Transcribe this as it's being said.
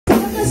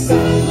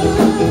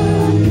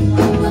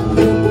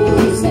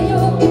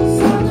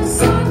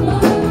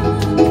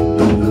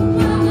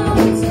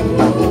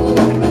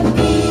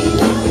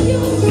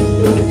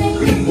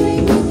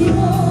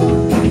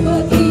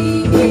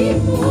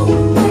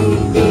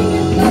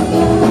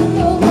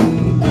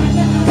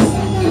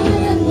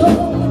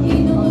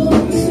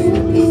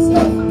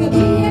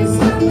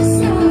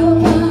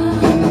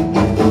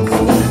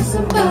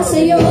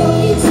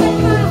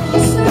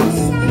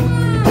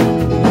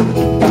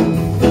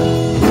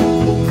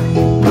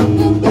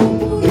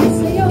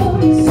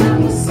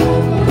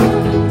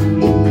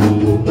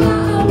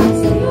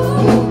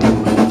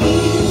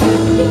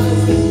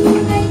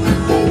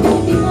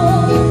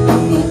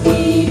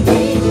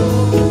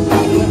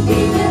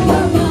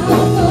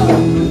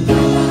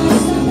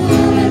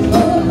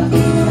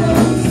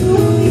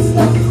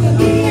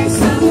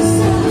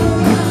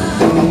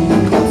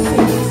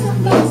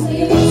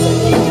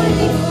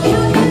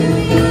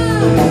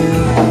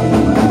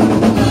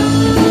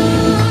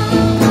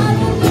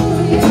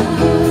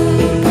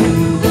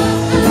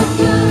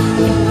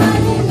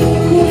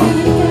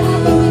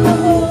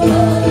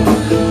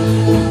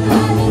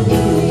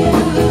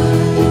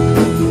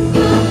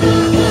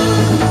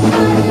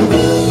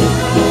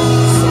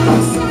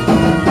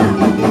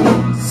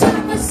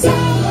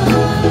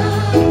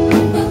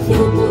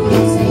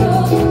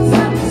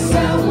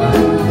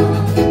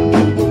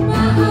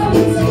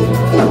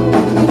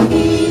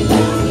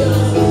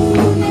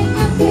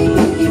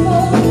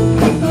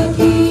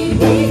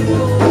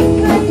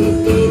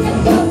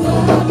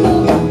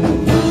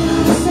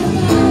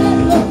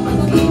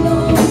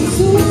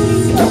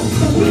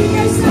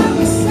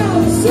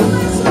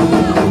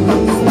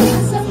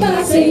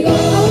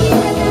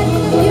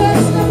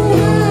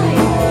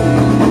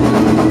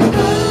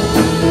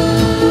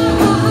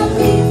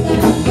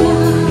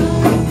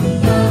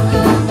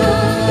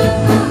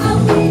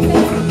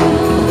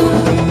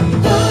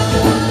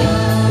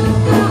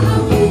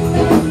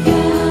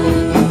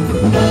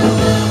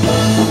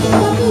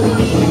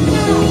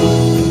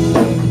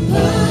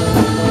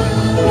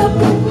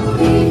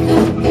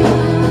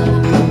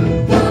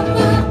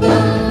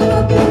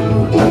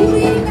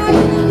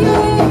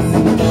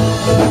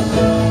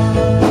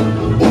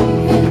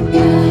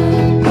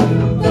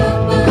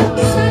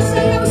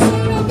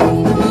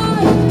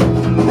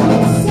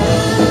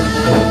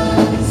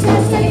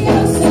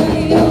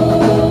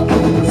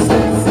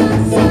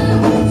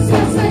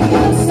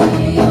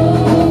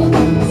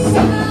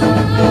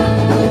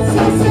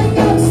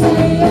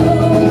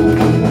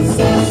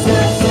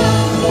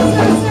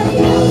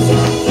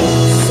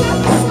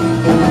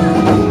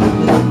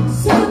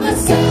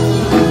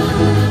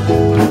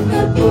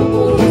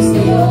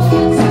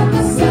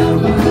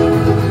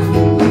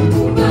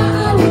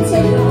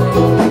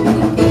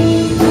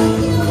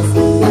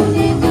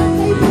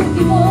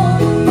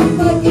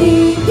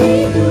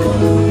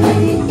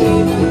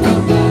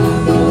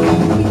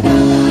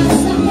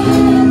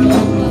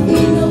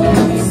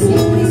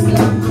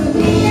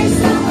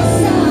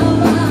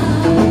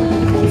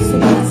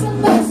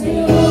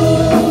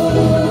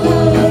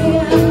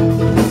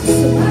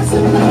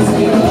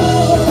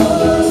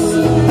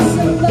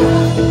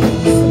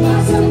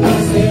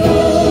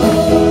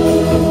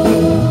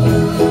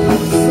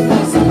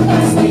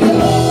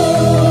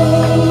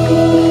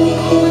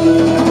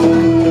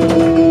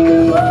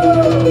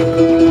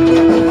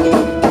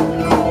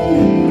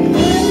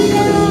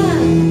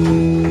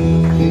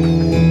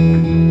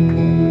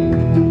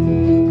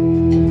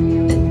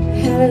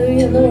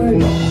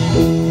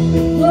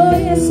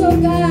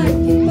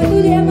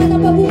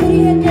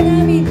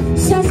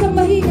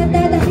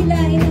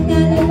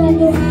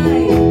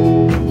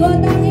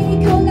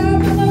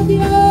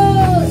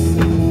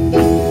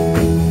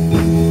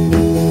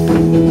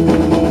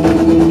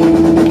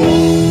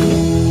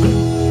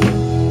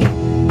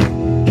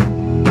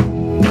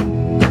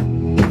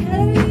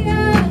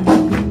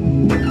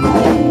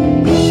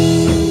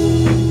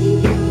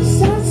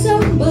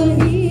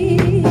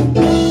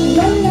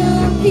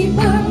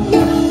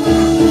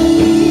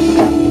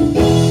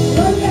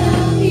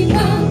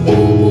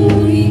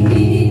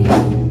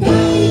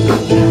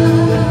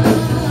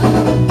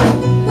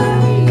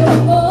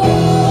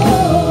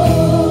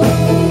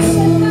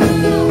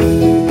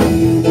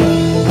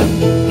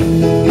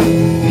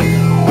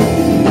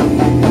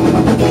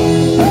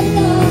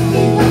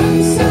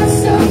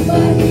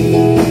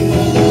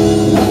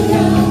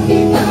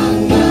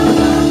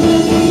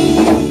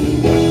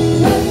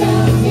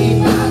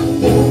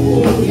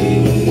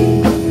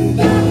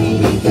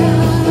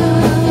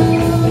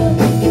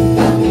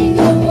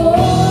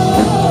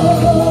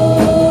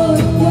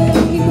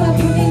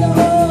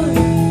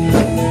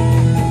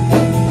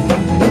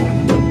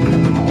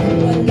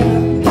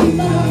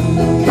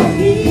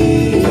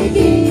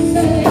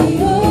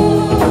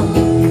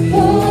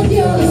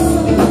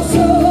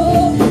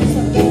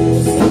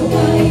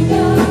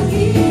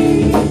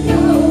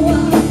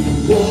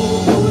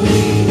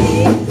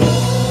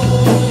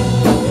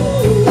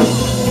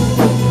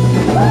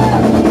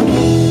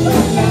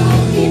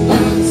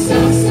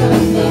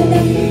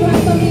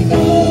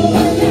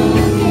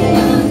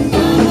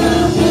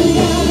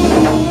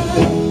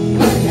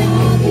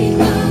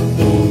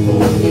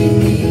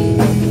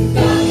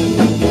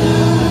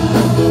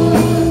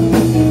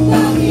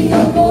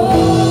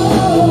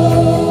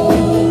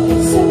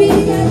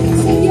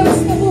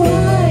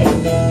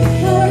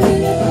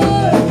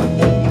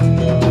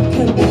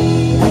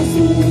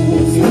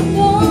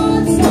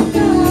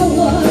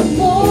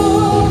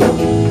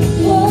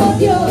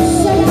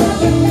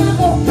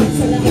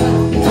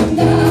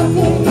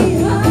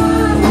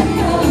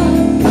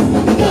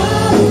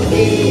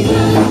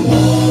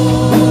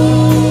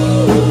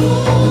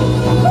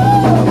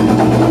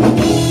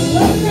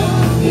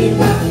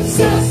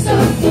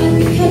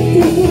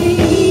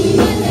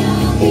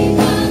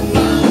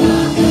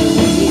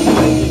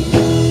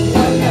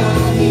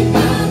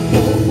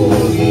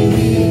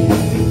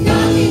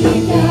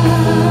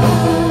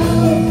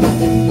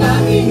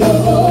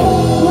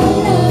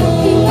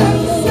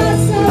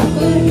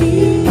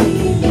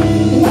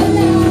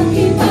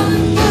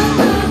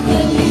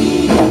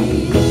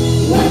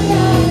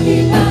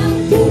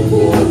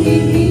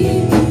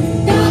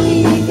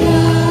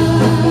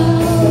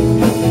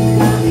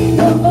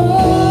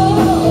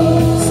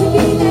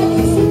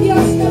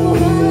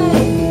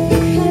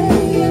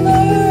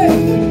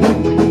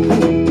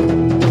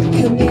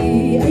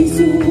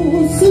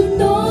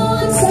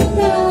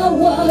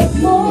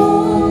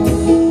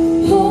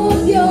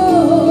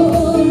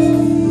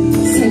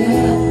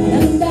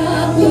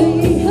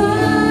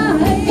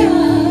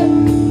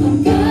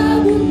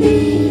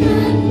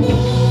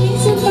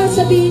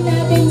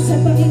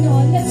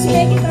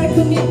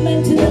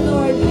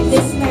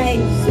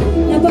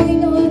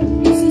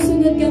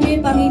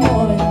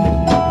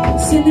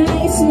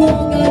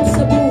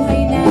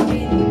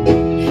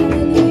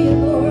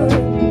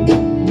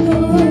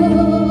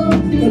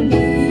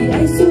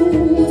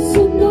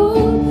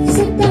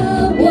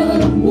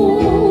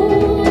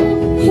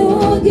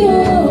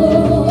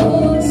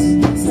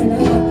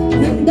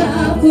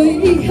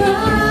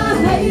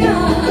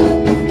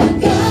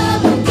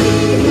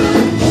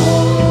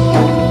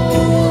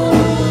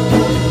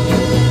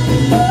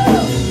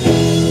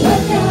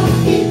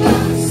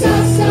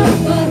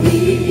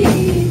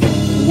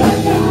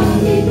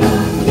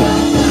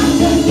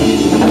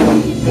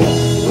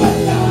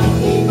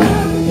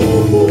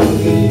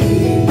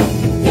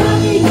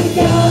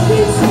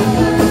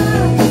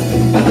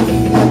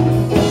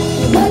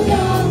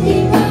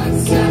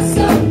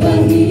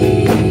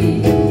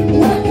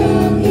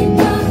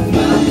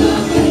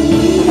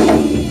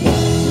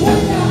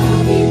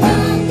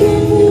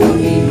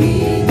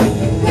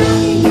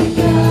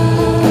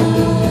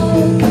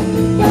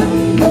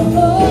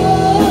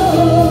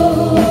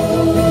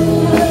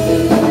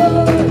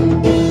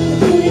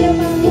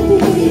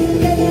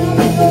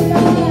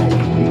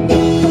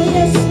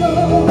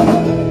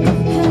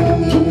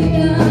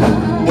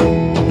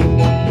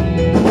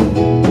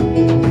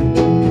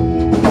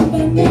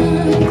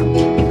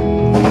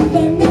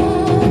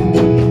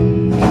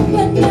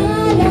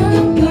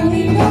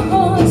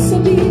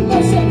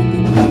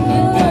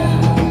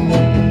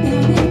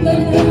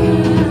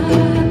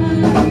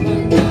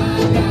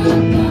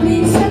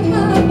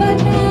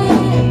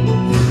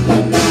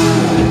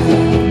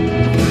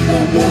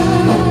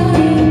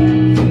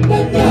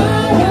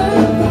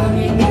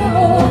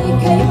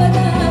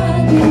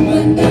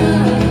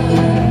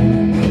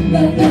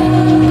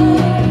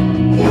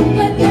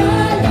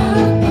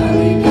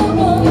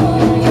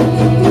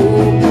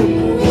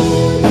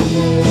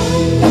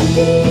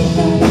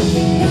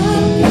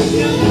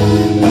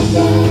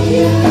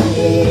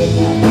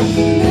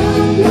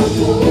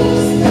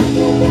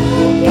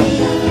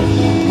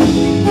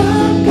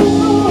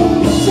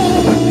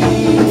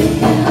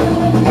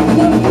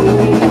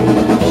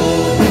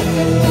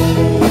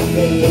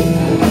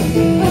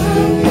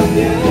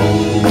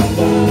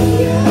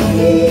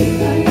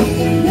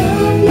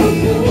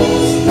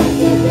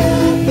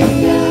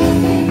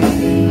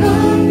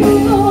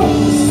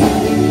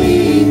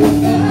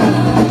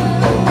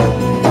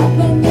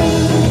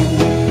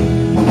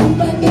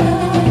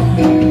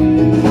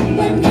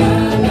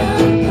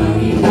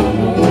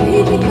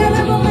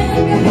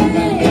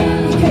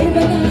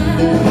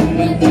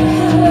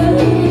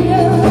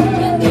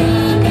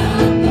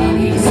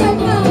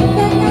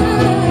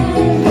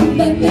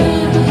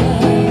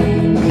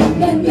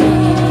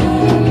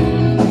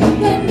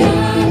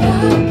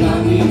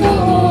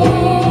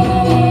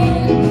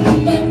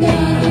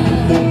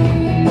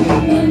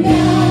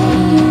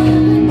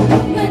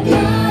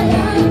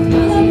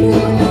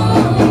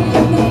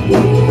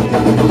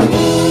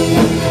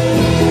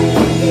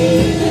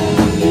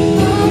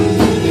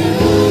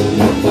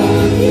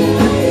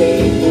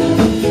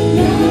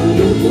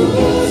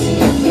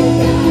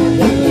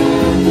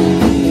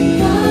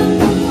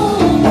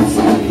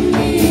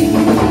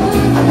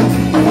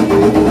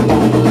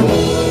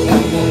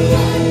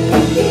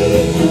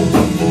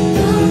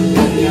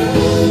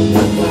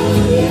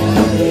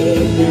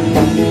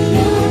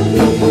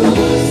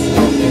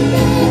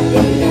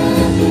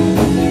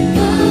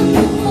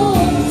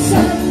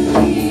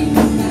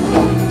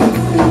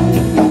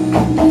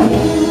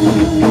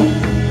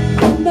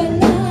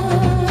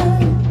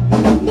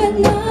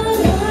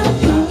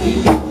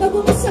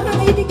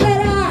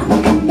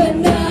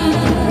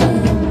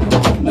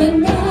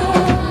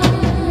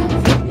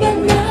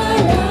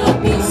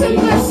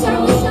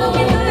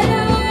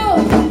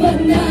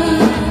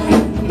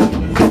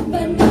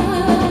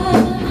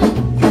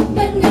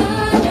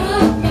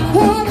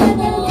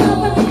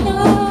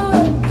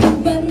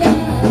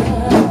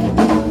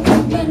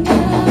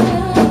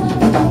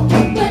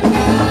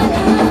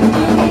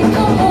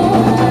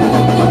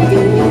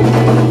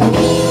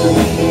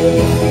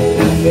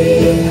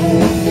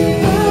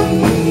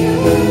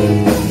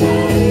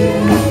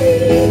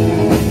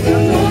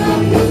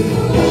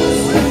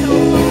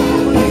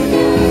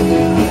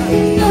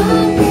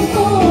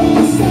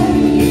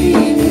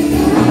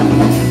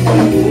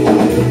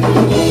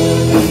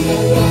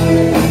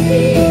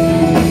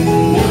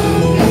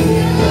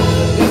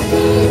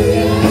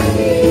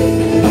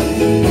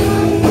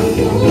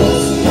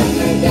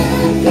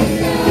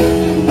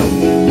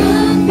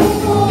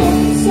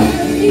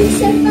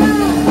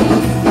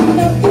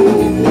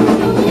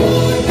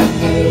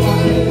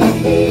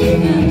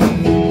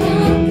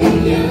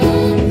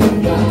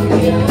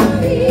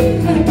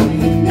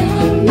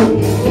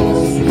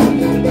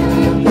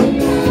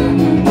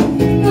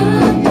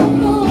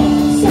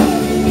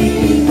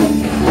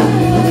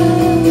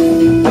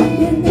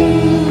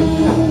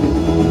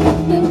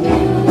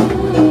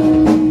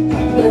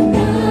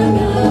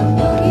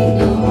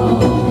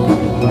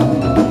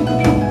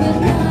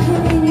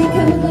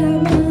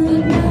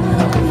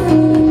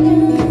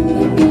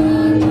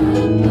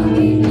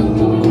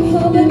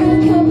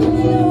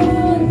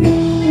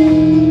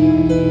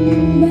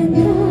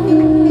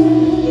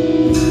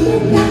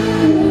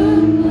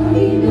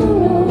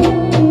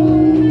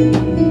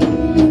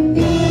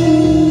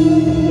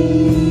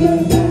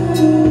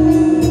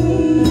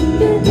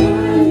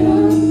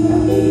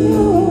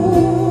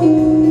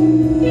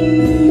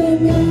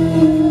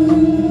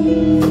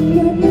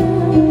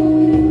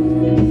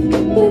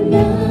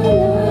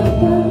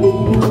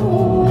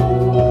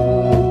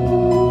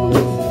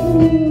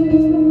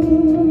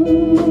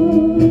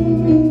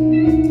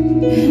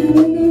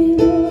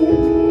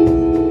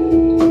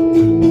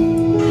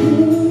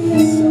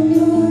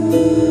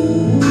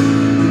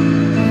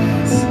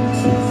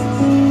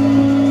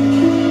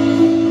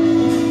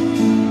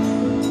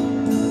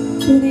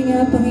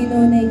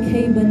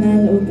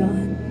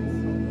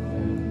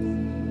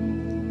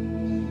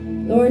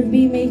Lord,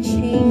 we may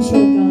change, O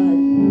God.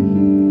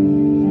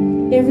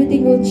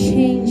 Everything will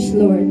change,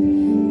 Lord.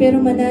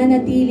 Pero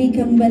mananatili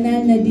kang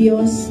banal na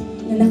Diyos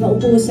na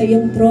nakaupo sa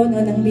iyong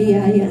trono ng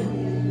biyaya.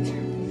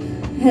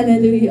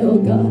 Hallelujah, O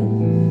God.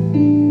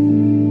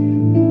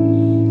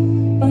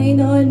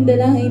 Panginoon,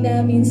 dalangin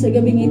namin sa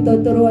gabing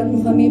ito, turuan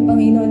mo kami,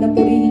 Panginoon, na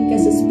purihin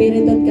ka sa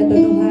Espiritu at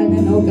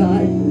katotohanan, O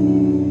God.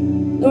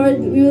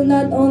 Lord, we will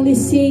not only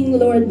sing,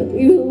 Lord, but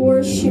we will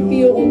worship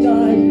you, O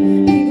God,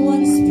 in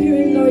one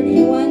spirit, Lord,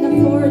 in one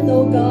accord,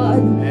 O God.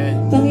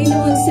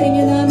 Panginoon, sa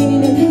inyo namin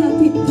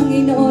inalapit,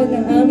 Panginoon,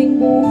 ang aming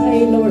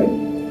buhay, Lord.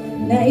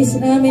 Nais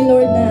namin,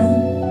 Lord, na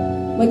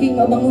maging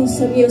mabangong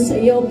sa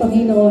iyo,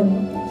 Panginoon.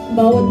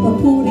 Bawat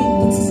papuri at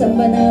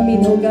pagsasamba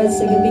namin, O God,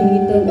 sa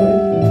gabing ito,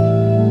 Lord.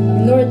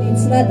 And Lord,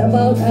 it's not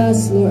about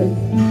us, Lord.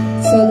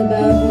 It's all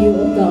about you,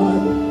 O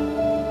God.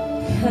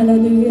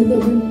 Hallelujah,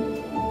 Lord.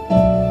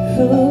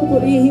 Oh,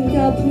 purihin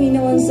ka,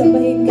 Panginoon,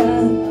 sambahin ka.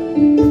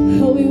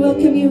 Oh, we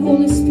welcome you,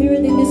 Holy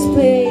Spirit, in this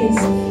place.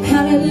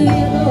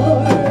 Hallelujah,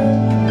 Lord.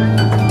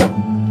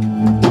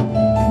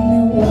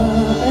 Nawa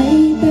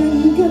ay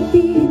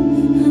tanggapin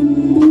ang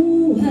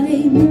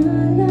buhay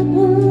na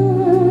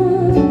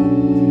lahat,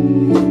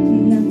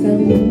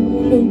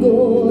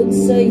 nakalulugod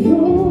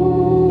sa'yo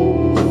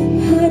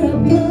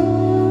harapan.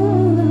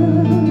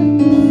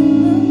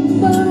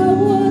 Ang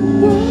bawat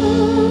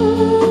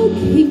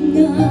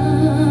paghinga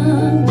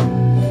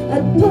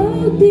at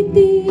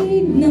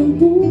pagtitig ng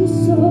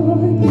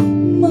puso'y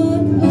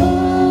mag-aalay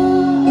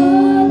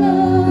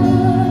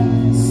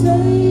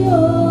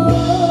sa'yo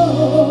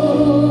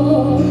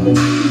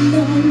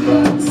ng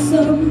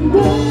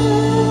pagsamba.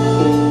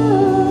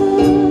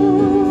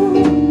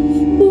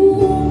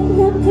 Buong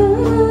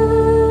lakas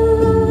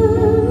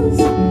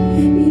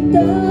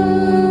itatanghal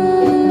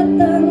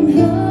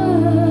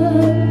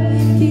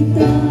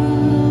kita.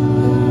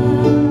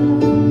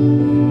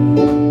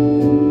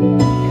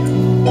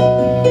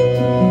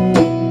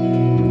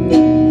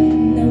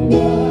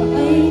 Nawa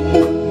ay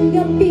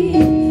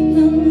tanggapin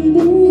ang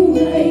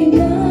buhay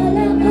na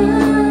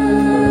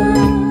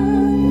laan,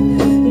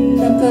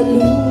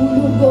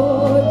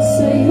 nakalulugod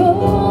sa'yo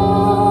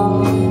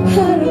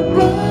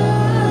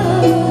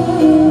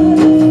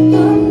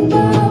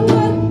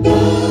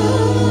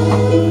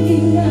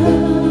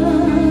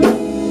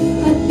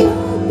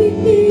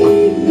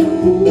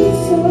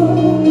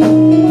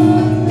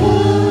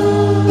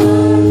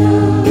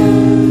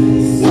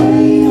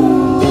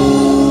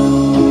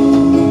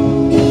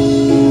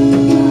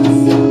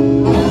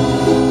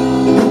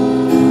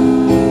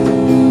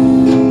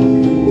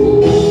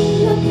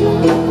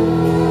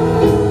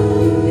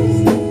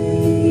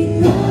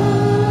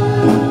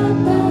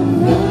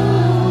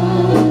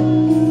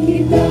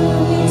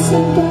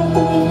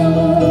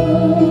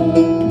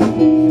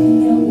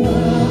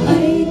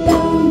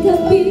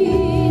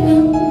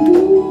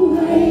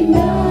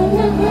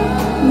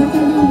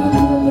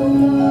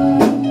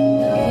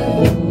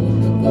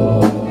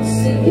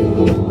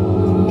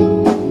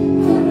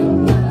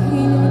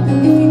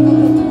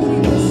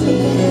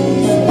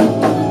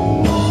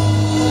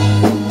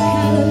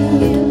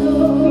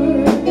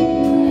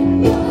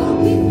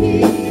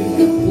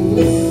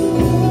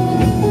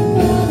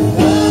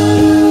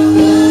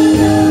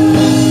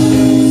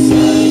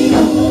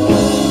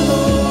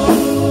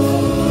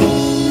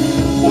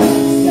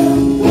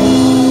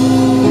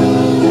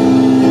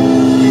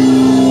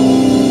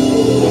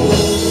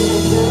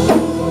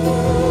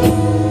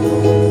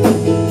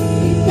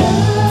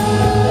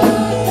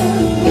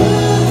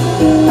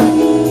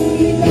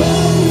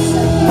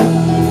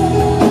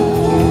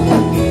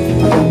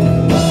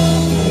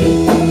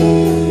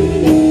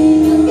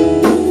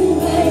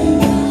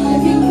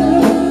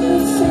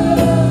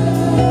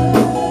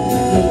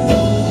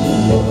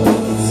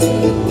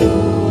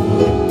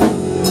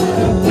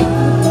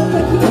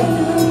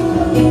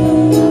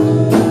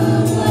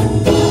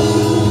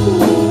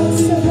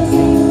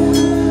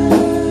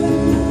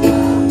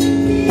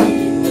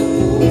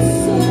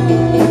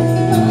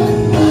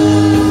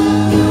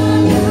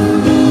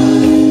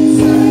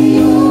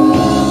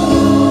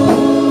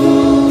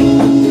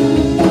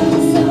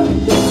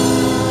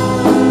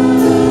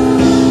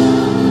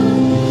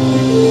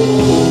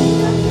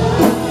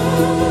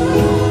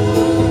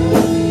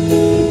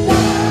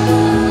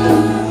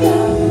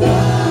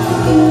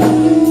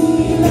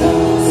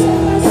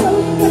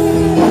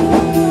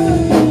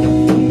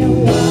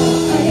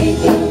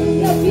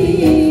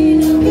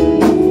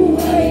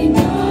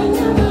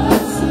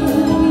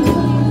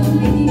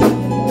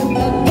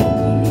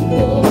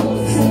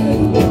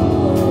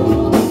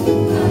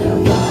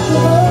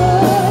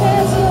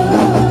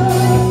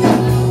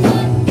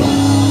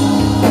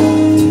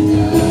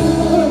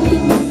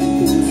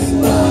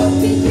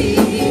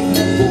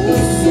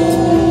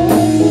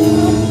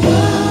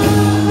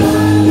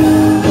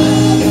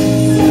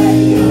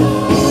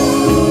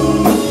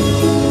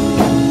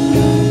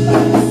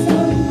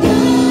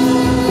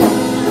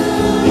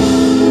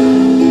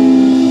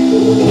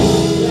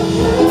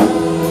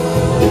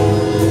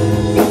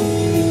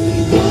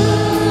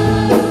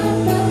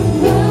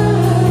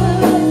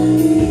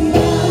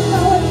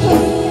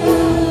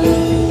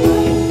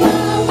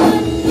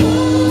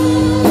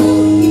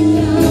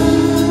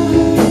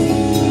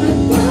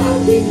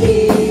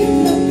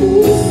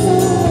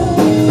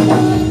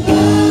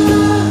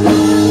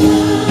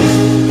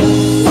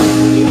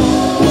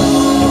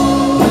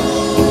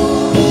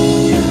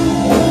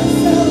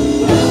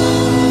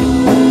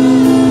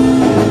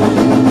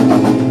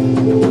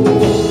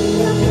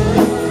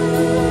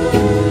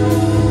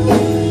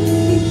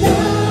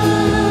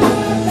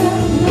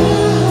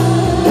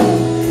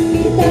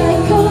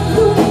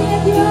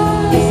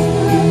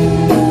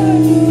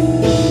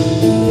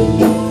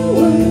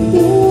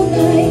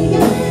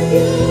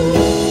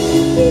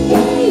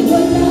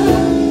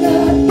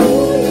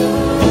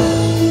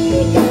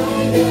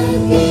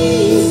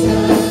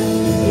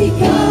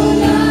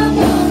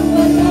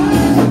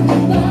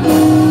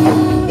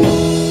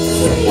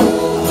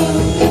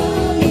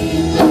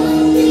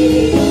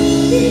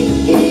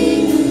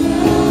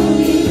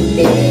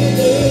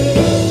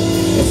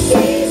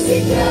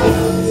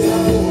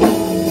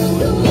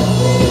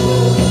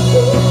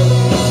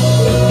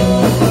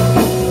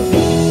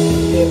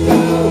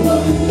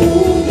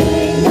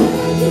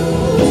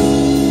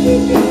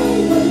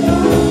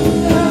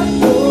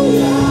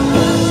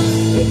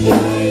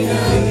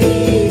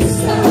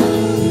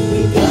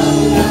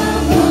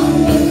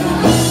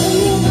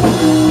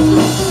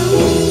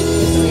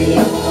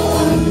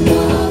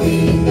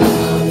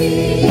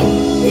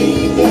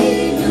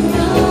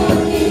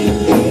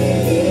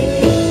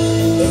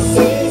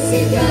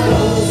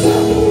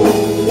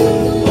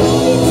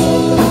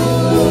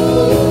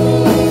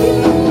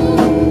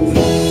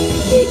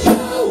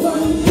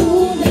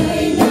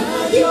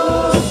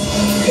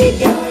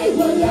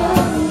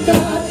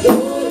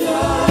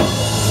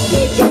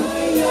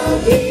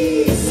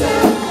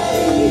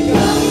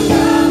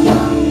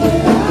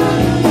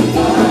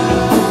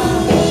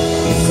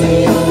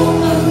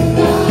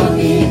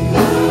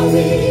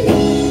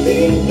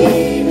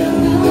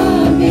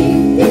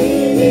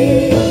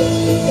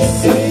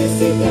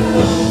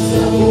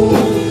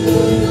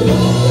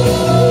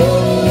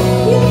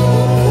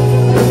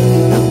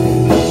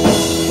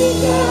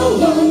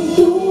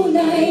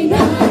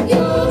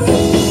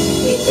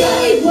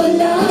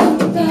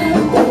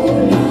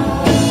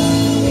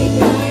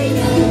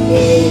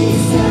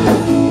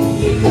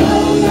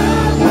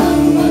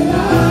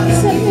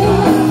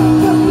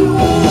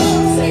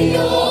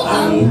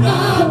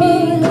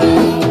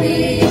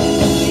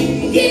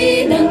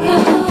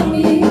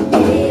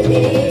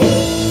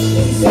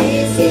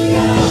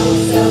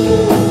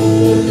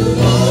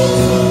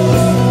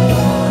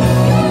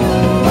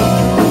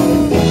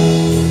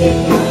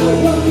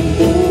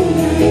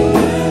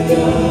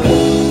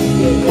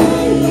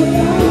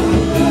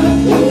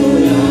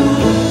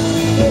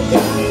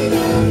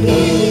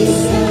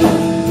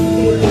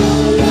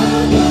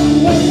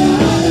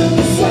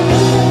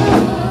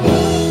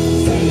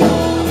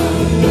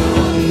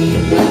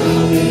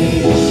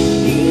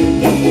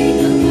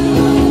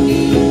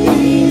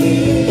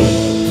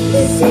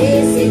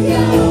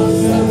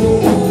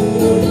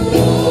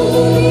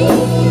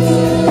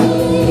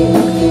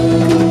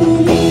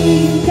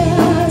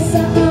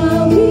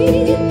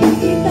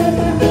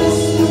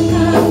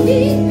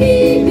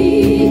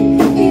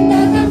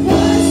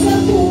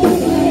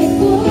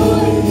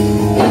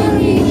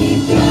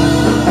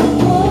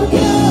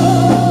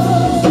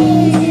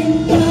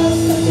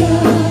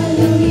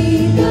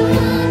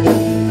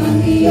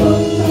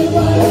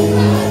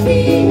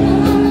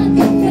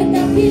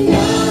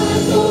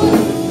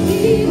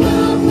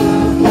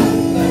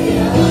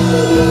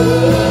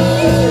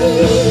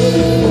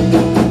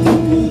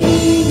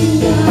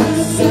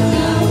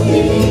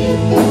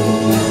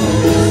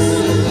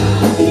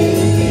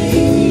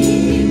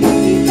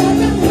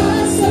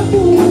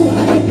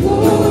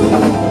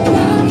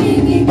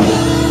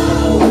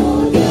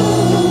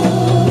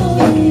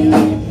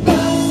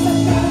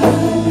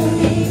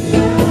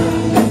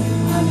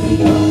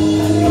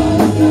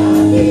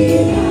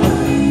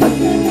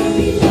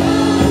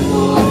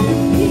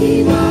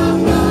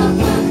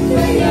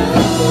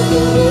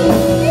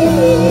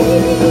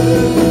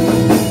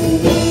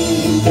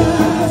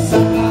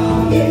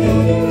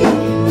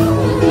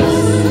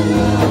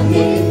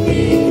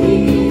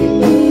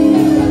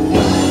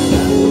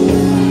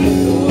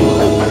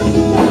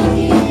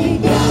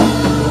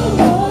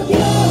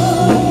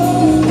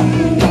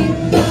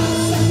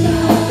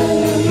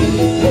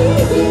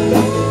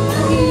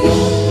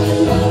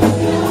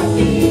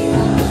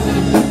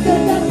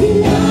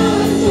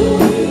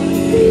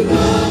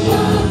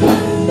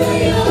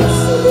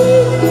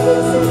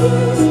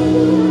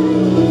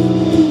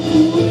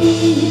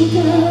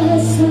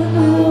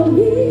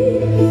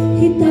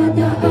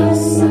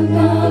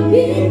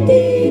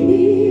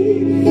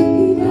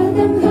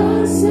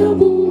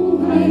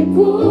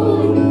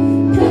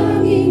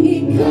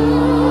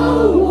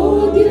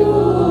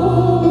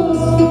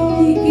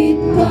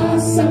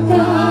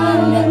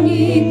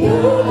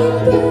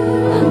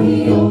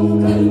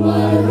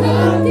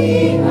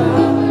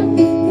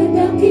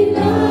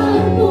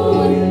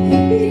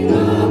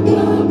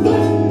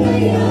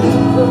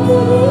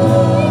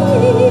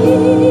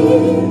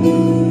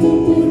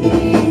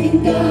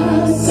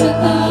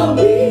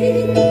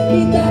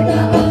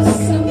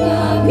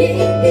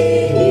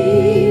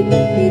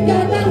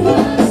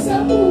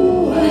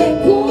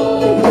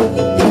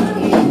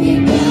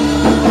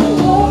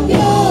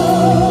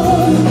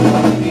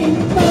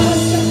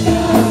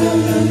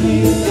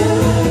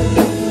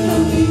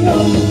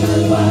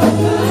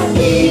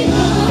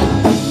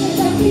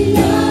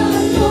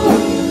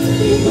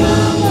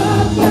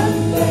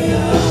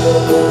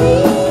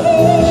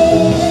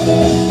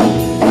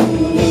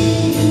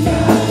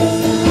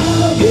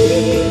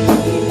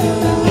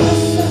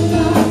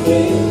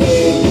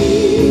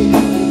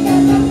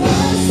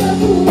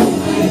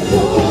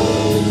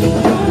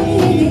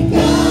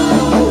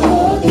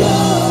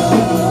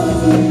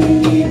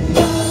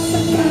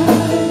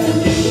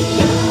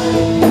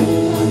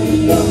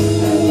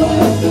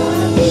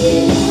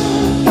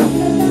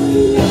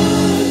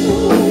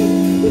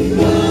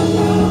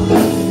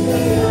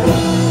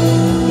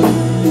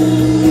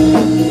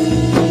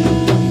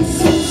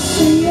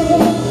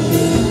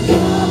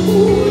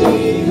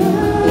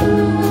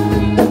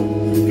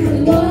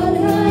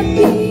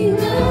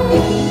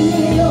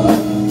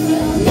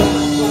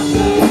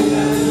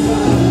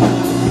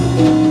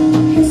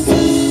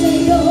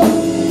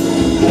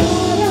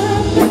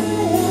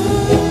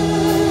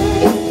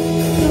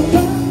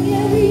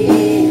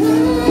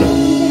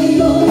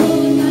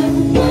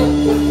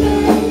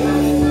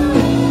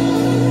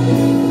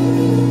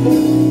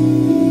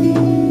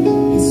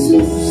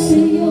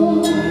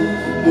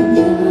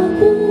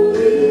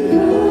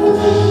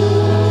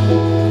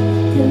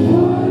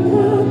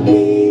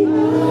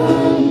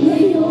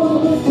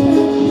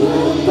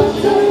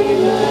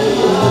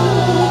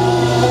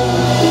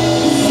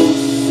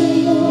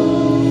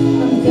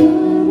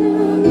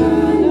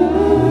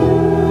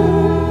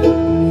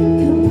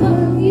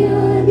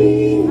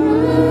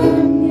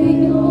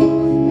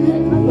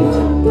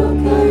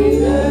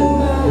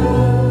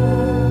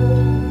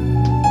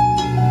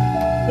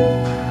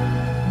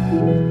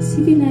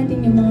Isipin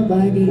natin yung mga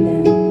bagay na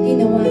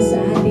ginawa sa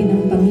atin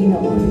ng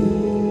Panginoon.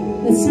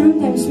 That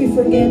sometimes we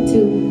forget to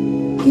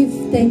give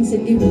thanks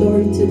and give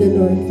glory to the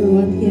Lord for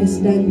what He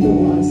has done to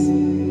us.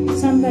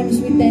 Sometimes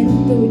we tend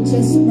to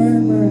just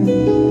murmur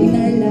in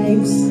our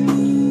lives.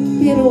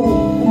 Pero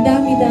ang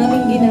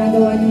dami-daming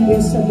ginagawa ng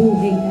Diyos sa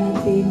buhay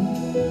natin.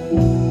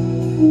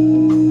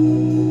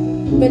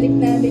 Balik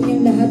natin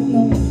yung lahat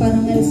ng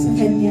parangal sa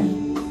Kanya.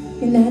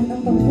 Yung lahat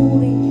ng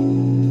papuri,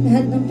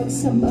 lahat ng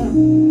pagsamba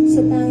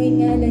sa tanging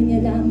ngalan niya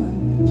lamang.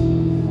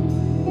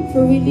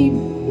 For we live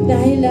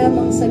dahil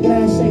lamang sa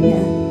grasya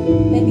niya.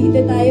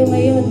 Nandito tayo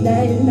ngayon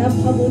dahil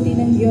napakabuti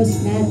ng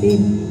Diyos natin.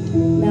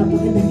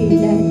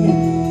 Napakadakila niya.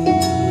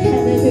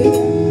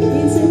 Hallelujah.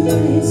 Minsan pa,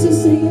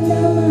 Jesus sa'yo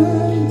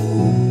lamang.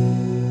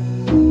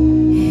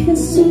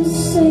 Jesus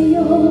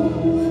sa'yo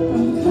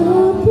ang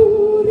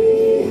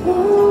kapurihan.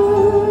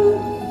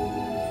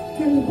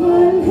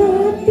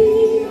 Kalwalhatian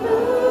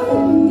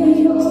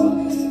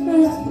ngayon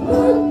at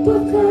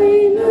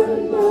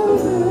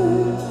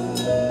magpakailanman.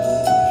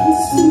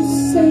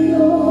 Jesus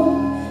sa'yo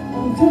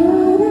ang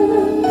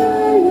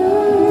karangalan.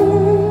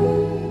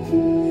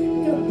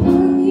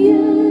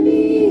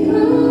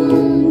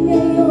 Kapangyarihan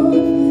ngayon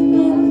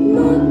at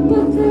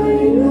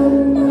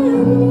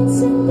magpakailanman.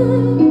 Minsan pa,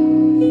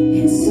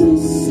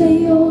 Jesus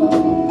sa'yo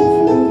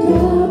ang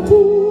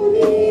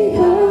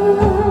kapurihan.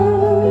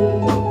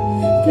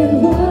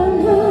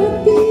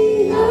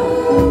 Kalwalhatian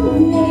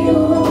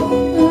ngayon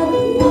at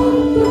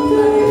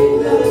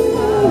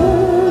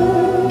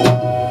magpakailanman.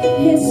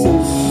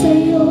 Jesus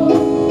sa'yo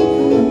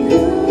ang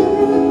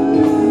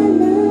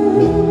karangalan.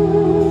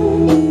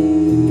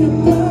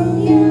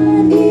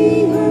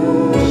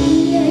 Kapangyarihan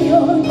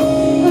ngayon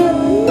at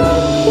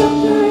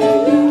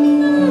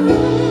magpakailanman.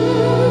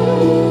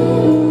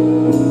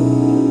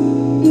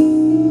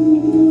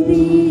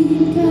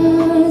 Purihin ka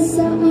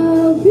sa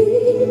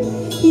awit,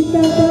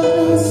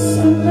 itataas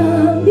ang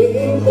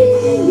aming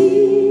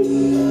piling,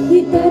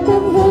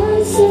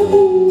 itatanghal sa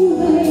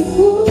buhay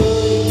ko,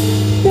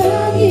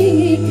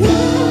 tanging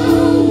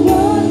ikaw, O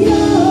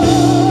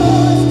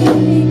Diyos.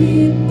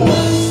 Higit pa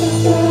sa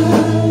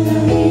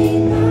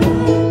kalangitan,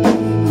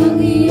 ang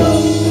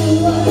iyong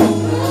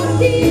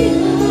kalwalhatian,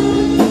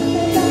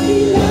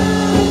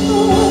 nadakilaan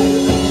mo'y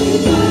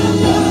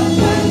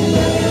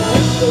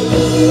ipapapaglayan ko.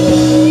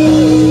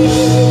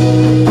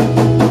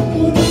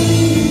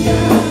 Purihin ka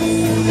sa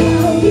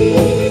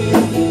awit,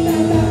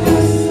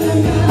 itataas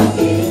ang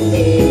aming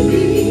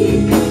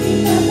piling,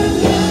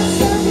 itatanghal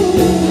sa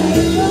buhay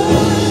ko,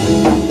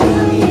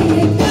 tanging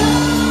ikaw,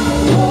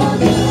 O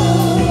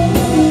Diyos.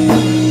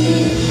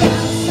 Higit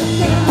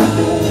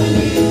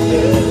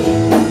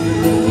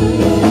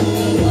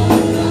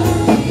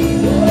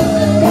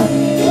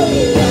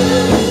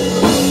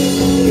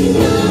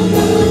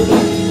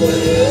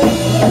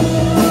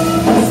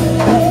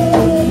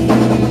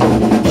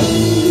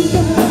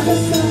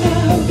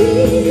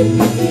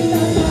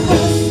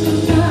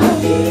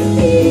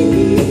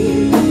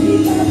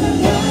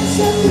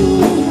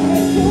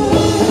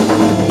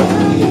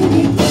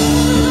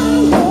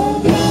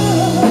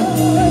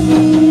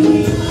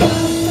pa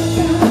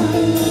sa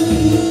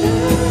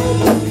kalangitan,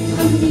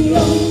 ang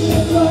iyong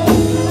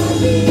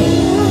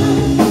kalwalhatian,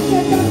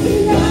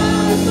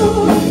 nadakilaan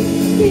mo'y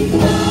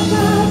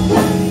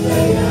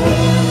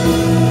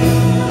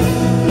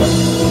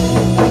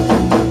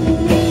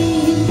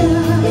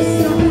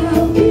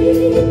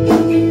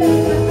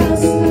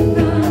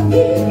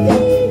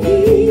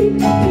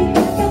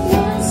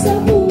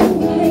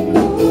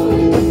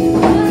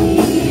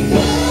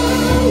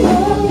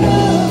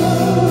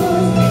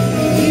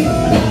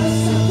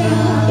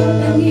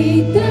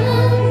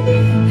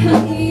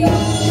ang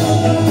iyong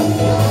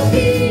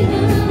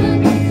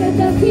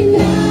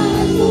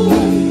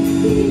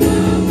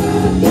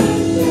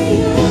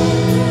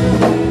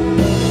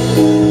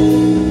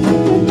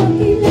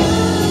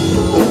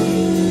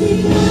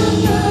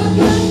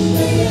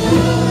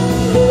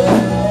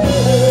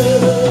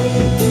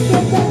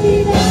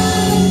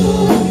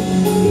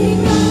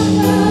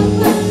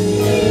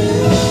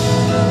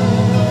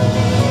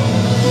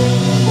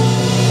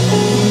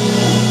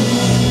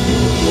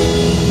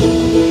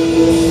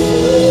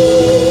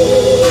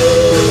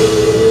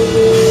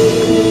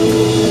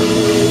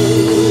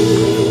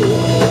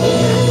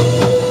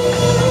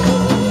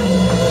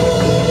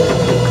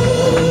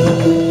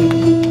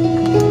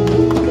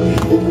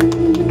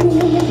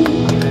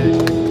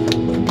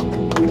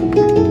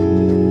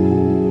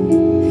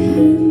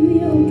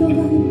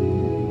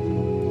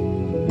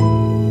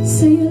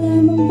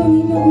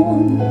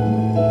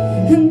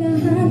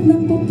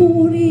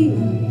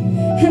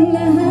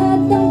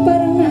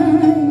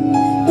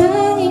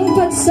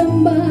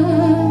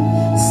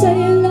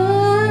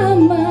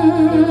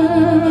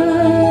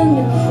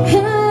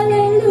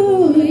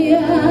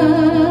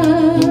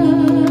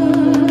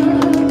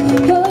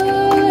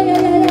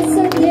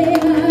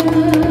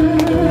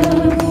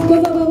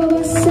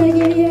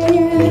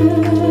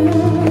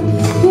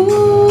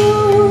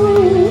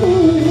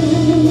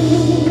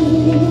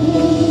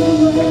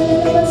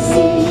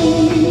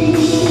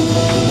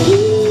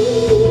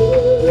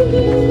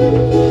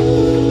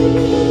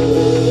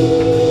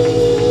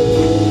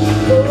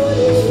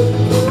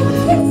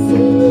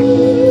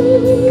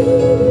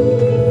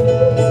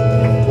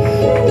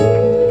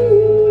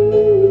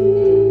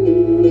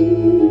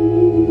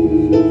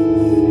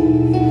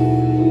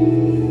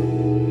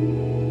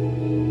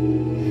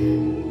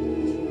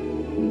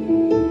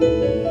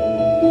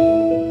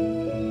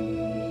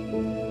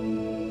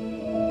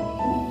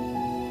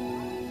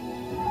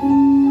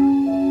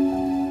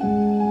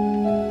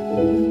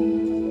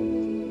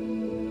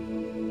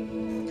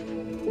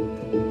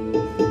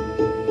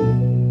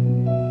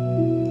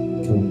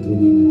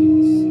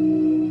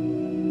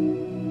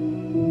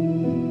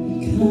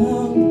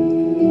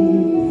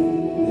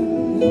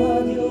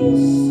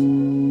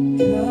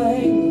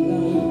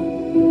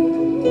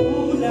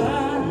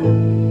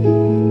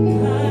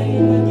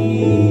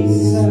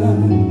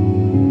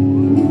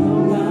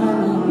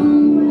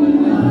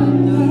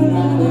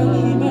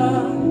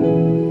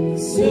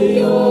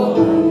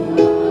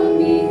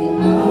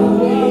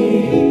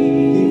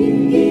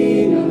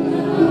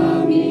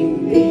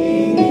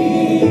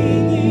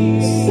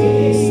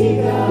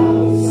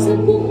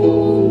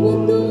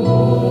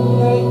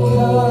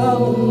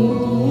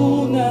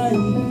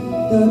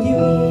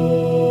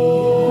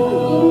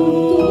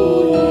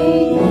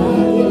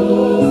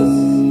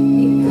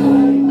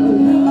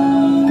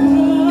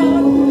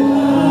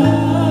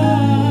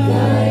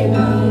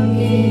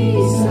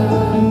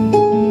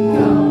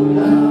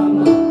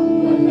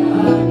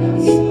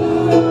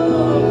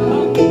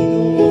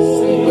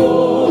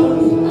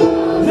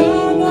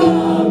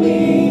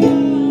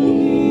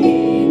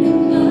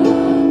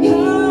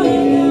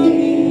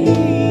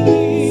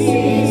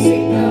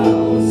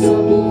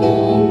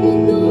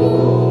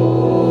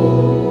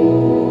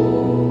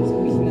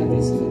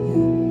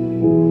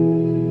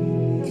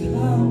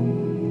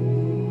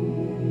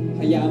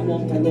Hayaan mo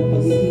ang kanyang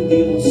pagiging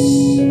Diyos.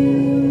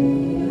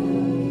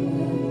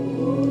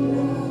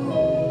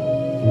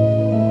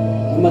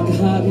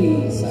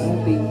 Maghari sa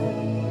ating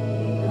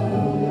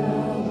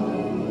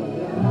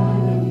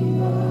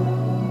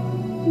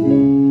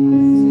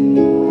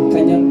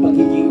kanyang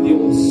pagiging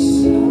Diyos.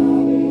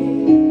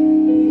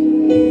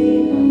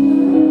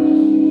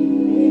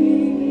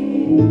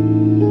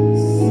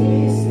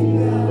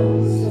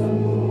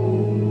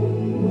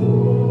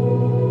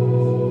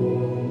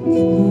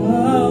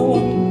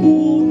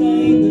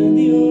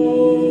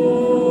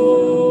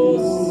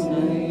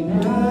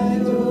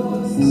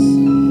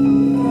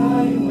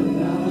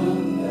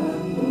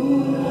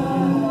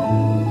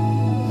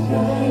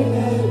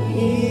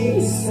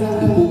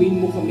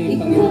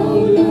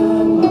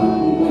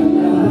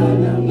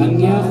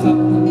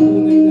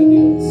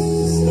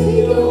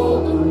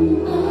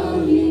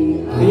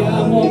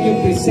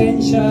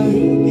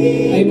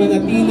 Ay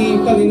manatili,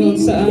 Panginoon,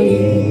 sa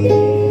amin.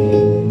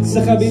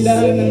 Sa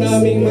kabila ng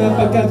aming mga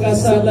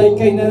pagkakasala,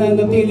 ika'y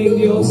nananatiling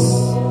Diyos.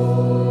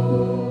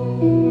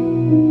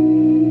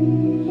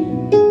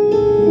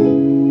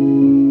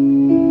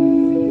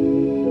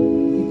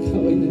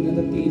 Ikaw ay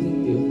nananatiling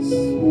Diyos.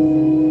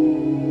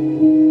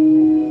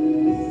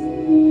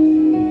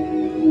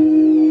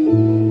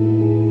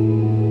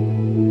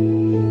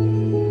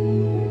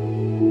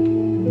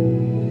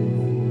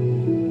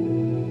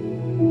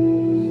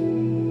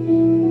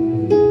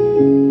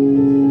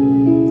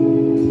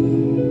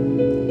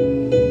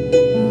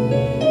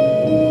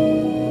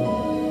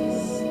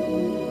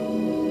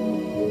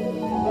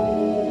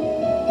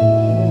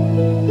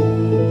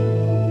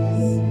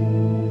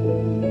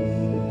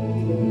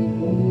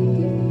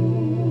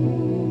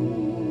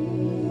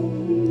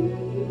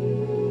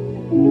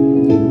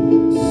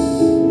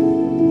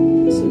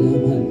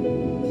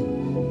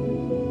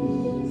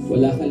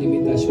 Wala kang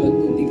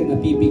limitasyon, hindi ka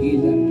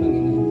napipigilan,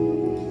 Panginoon.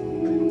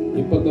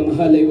 Yung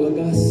pagmamahal ay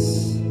wagas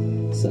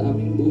sa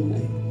aming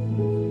buhay.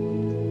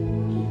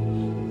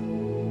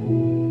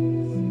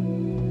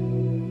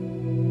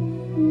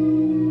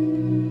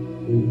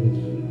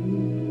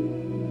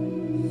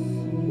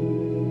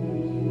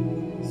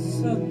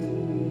 Sa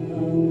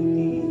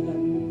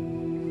kabutihan,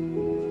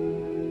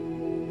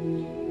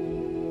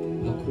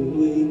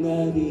 ako'y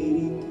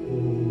naririto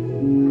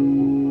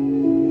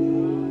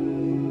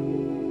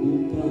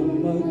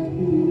upang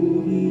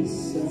magpuri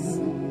sa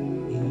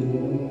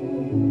iyo.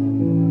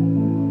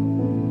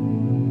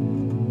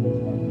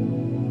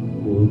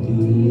 O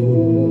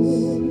Diyos,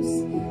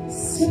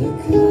 sa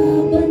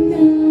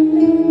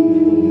kabanalan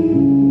mo,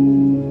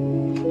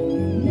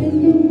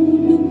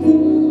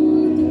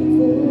 nalulugod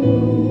ako.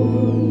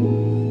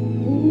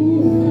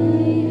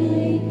 Buhay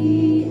ay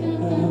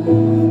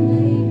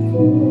iaalay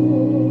ko.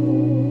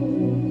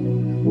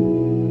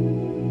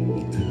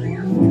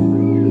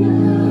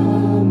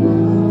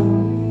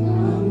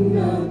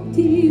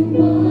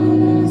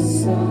 Tiwala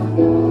sa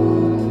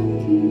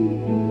akin,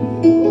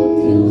 O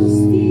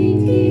Diyos,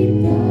 di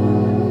kita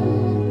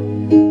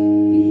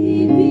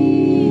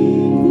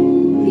bibiguin.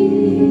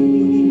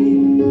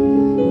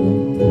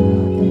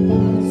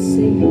 Magtatapat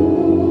sa'yo,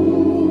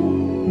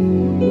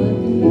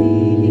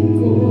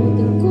 maglilingkod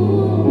ako,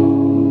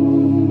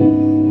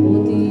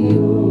 O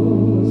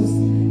Diyos,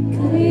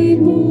 kay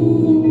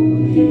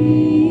buti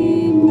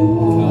mo.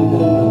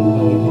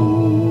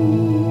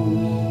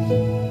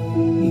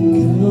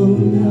 Ikaw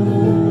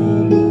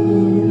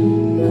lamang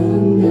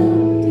ang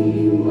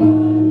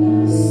natiwala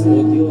sa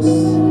Diyos,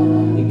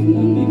 di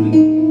kita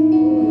bibiguin. O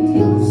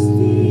Diyos,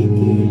 di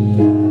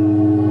kita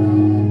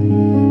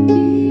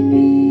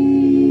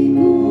bibiguin.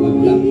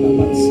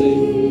 Magtatapat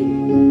sa'yo,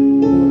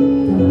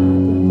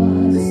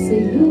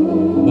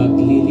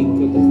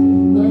 maglilingkod ako,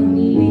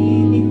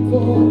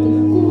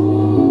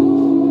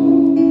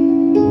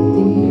 O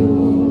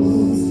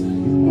Diyos,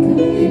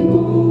 kay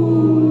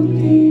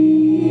buti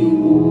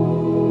mo.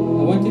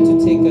 I want you to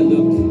take a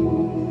look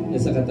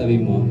sa katabi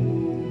mo.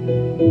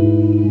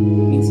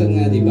 Minsan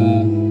nga, di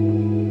ba,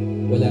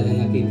 wala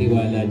na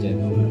nakitiwala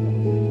dyan.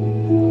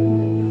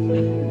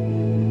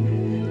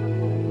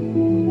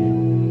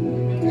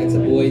 Kahit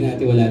sa buhay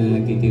natin, wala na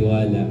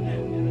nagtitiwala.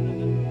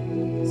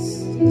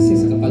 Kasi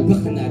sa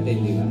kapalpakan natin,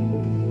 di ba?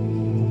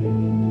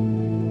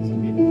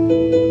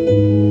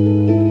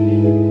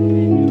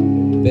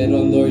 Pero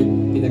ang Lord,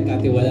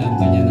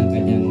 pinagkatiwalaan ka niya ng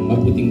kanyang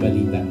mabuting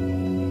balita.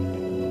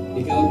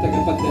 Ikaw ang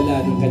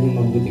tagapagdala ng kanyang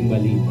mabuting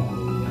balita.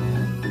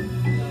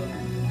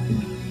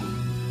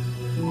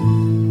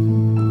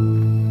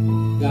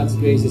 God's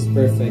grace is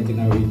perfect in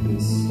our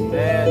weakness.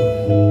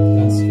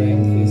 God's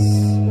strength is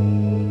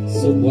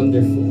so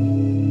wonderful.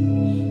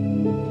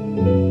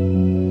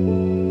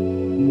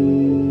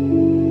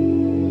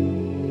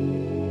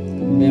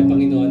 Kaya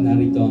Panginoon,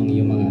 narito ang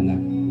iyong mga anak.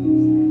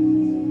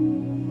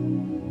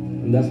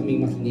 Handa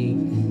kaming makinig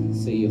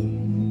sa iyo.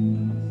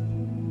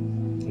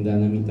 Handa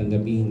namin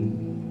tanggapin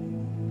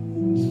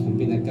ang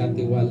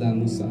pinagkatiwala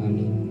mo sa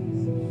amin.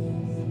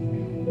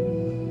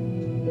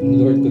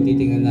 Lord, kung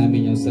titingnan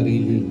namin yung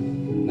sarili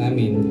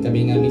namin,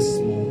 kami nga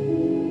mismo,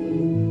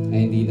 na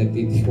hindi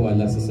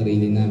nagtitiwala sa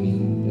sarili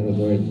namin. Pero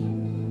Lord,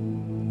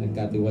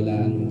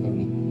 nagkatiwalaan mo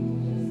kami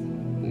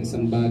ng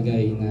isang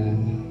bagay na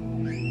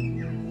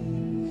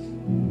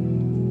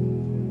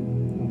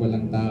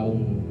walang taong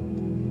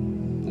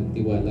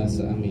nagtiwala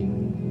sa amin.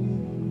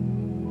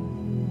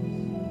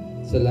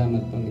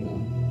 Salamat,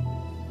 Panginoon.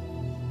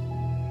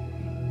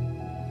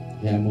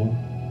 Kaya mo,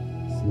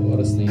 sa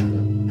oras na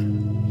ito,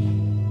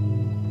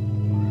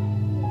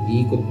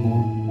 iikot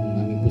mo ang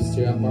aming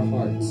posture up our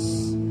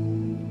hearts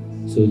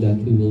so that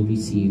we will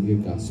receive your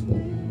gospel.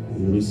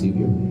 We will receive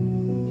your word.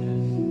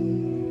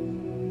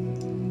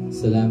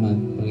 Salamat,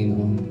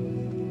 Panginoon.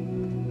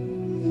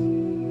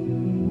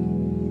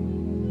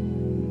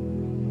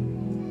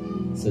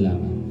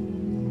 Salamat.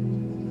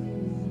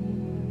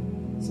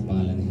 Sa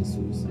pangalan ni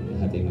Jesus,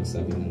 lahat ay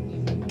magsabi ng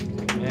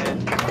Amen.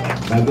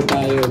 Bago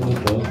tayo mo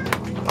po,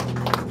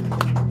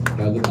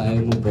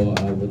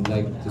 I would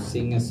like to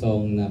sing a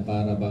song na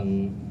para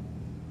bang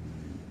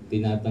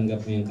tinatanggap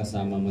mo yung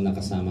kasama mo na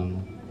kasama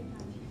mo.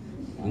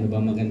 Ano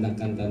ba magandang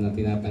kanta na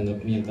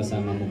tinatanggap mo yung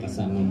kasama mo?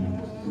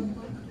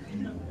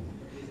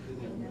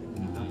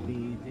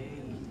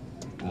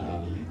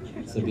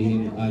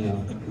 Sabihin mo,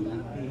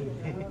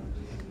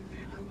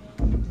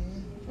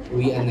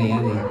 uwian na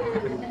yan eh.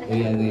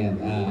 Uwian na yan.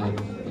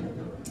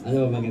 Ano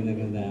ba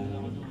maganda-ganda?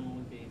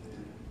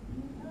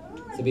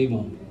 Sabihin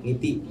mo,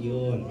 ngiti.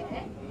 Yun.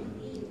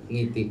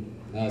 Ngiti.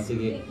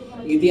 Sige.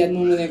 Ngitian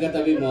mo muna yung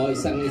katabi mo.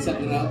 Isang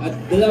round. At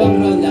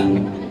dalawang round lang.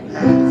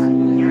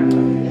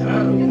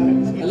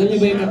 Alam niyo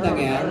ba yung kanta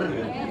yan?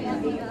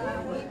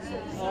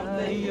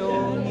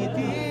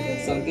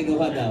 Isang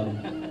kinuha daw.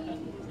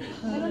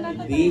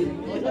 D.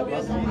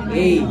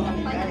 A.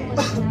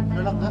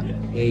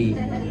 A. D.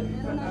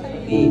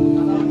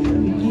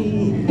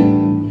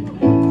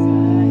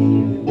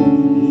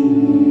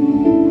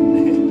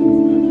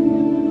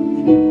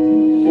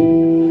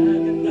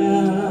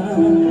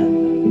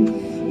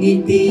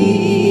 Ngiti.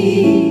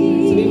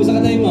 Sabihin mo sa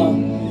katabi mo.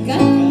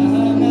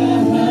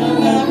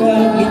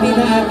 Ngiti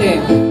na ate.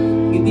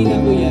 Ngiti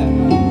na kuya.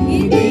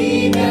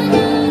 Ngiti na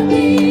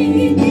ate.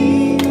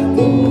 Ngiti na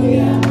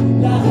kuya.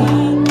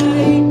 Lahat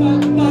ay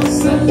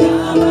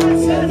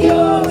pagpasalamat sa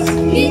Diyos.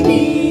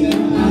 Ngiti na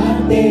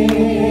ate.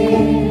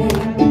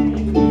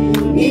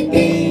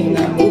 Ngiti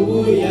na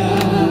kuya.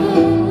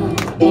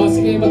 O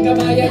sige,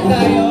 magkabayan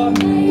tayo.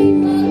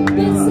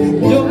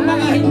 Yung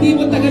mga hindi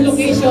mo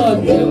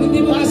taga-location, yung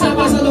hindi mo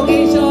kasama sa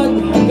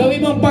location,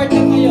 gawin mong part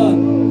lang ngayon.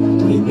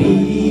 Ngiti,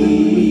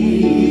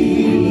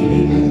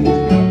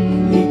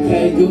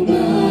 ika'y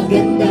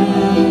gumaganda.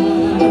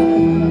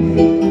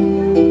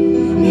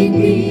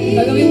 Ngiti.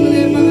 Talungin mo na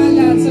yung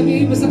pangalan,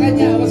 sabihin mo sa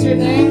kanya, what's your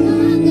name?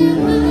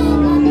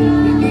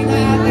 Ngiti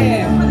na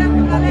ate.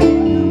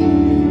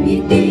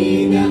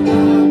 Ngiti na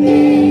ate,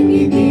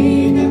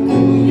 ngiti na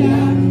kuya,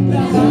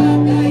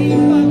 lahat ay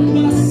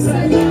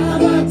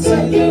pagpasalamat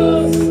sa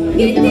Diyos.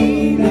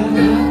 Ngiti na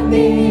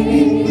ate,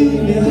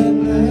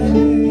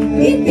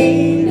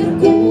 ngiti na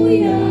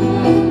kuya,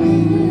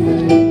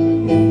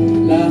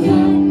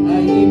 lahat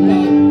ay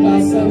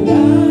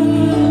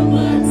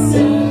ipagpasalamat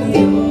sa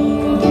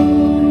Diyos.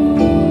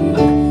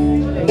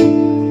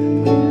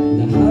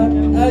 Lahat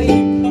ay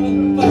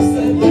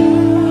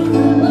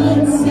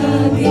ipagpasalamat sa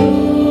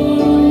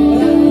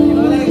Diyos.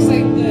 Wala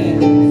excited eh.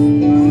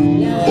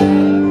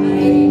 Lahat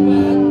ay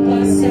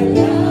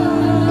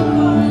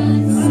ipagpasalamat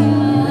sa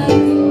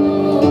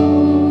Diyos.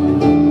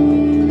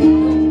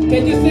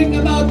 Can you think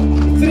about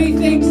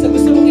 3 things na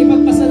gusto mong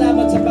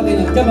ipagpasalamat sa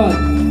Panginoon? Come on.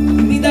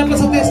 Hindi dapat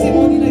sa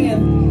testimony lang yan.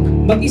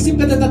 Mag-isip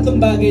ka na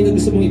 3 bagay na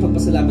gusto mong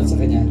ipagpasalamat sa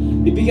Kanya.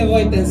 Bibigyan ko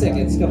kayo 10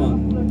 seconds. Come on.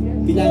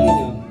 Bilangin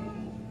nyo.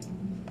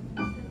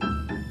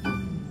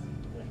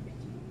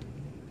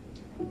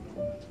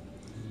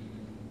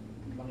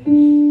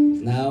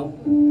 Now,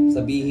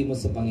 sabihin mo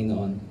sa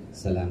Panginoon,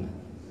 salamat.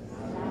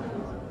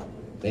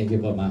 Thank you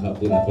po,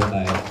 makakaupo na po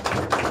tayo.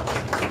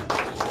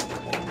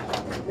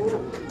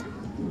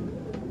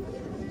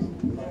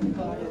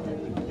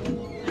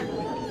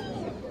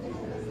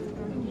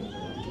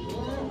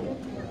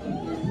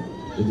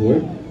 Good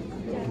work.